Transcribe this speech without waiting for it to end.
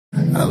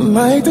I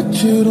like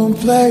that you don't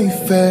play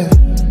fair.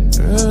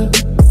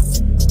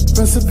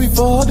 Recipe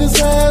for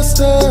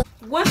disaster.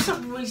 What's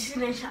up,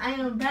 Nation? I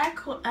am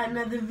back with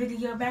another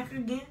video, back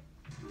again.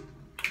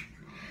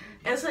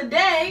 And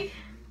today,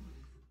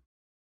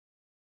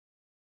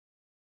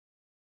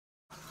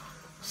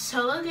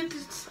 so let's get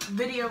this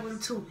video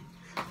into it.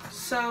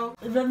 So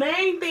the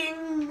main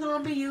thing we're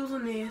gonna be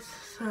using is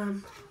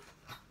some.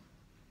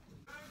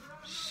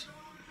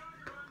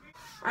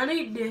 I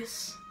need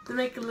this to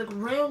make it look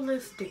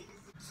realistic.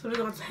 So we're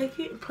gonna take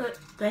it and put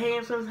the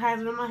hand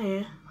sanitizer in my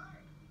hand.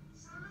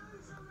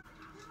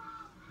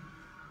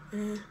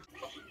 And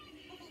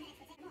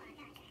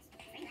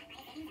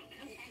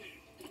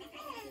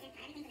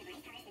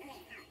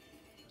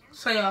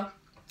so y'all,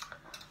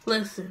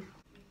 listen.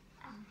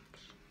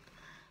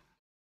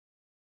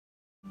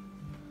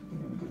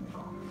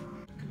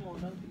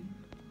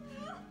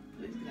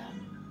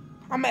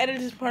 I'm gonna edit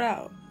this part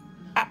out.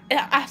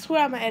 I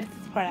swear I'm gonna edit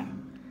this part out.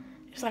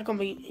 It's not gonna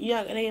be, they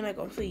ain't not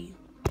gonna see you.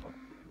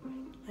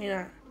 They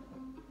not.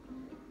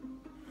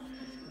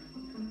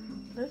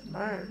 Let's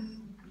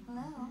burn.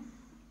 Hello.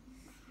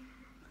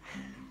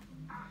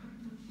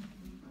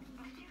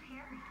 Did you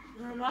hear?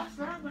 No, my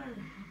snot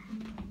burn.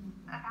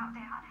 About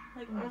Dad?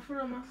 Like, I'm for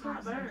real, my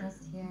snot burn.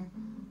 Just here.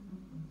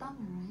 Bummer,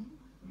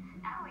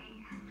 right?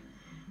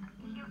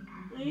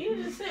 Ellie.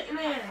 You just sitting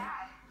there.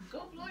 Go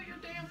blow your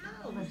damn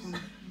nose. Listen,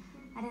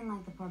 I didn't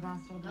like the poor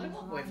bastard. No,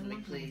 walk away from me,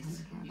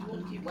 please. You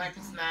want to keep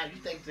wiping snot,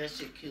 you think that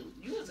shit cute.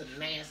 You was a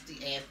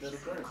nasty ass little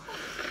girl.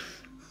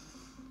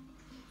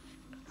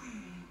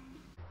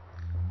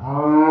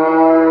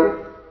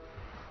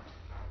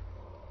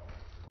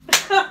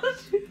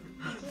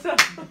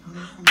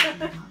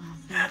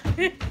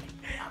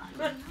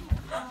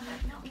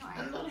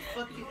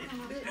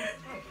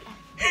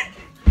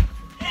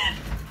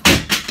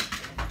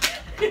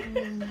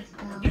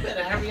 You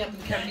better hurry up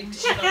and come get the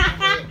shit off your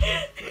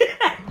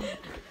head.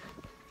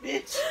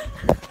 Bitch.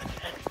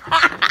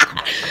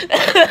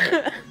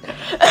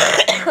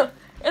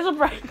 It's a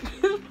break.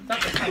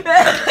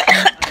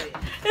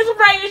 It's a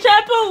break. It's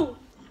shampoo.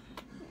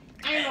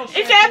 Ain't no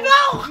It's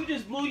shampoo. You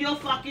just blew your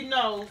fucking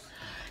nose.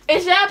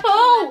 It's shampoo.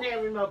 Put that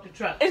damn remote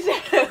control. It's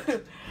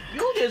shampoo.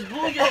 You just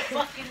blew your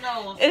fucking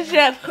nose. It's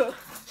shampoo.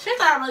 She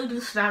thought I really do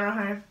snot on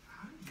her.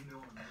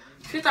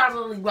 She thought I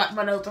really wiped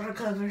my nose on her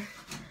cover.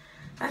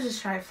 I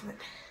just trifling.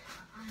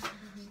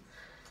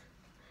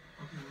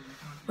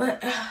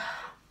 But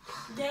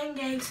Dan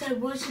Gang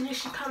said, "Once you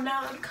should come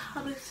down in the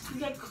comments, you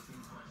get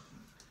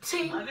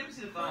tea." Let me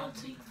see the phone.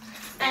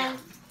 And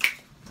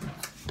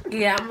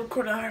yeah, I'm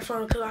recording on her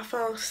phone because my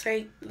phone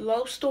say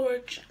low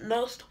storage,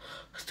 no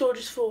storage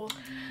is full.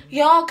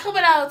 Y'all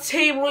coming out,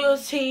 Team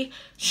Royalty.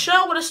 She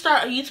want to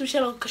start a YouTube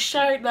channel because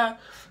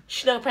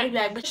she never paid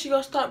back, but she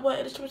gonna start one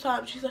at a different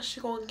time. She said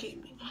she gonna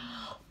get me.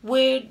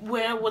 When,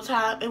 where, what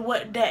time, and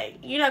what day.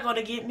 You're not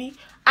gonna get me.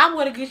 I'm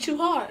gonna get you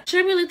hard.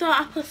 She really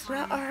thought I put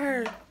snot on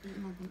her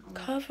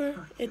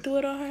cover and threw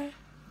it on her.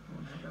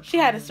 She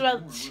had to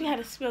smell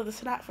the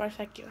snot for a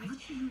second.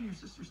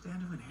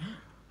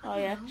 Oh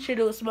yeah, she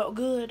knew it smelled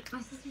good.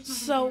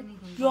 So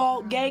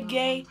y'all,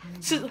 gang,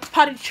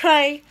 potty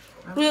train,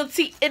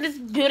 Royalty in this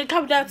building.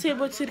 Comment down to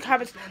the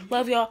comments.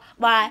 Love y'all.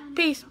 Bye.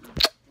 Peace.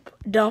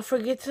 Don't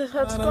forget to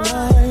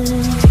subscribe.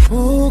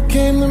 Who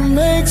came to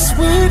make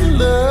sweet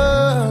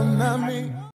love? Not me.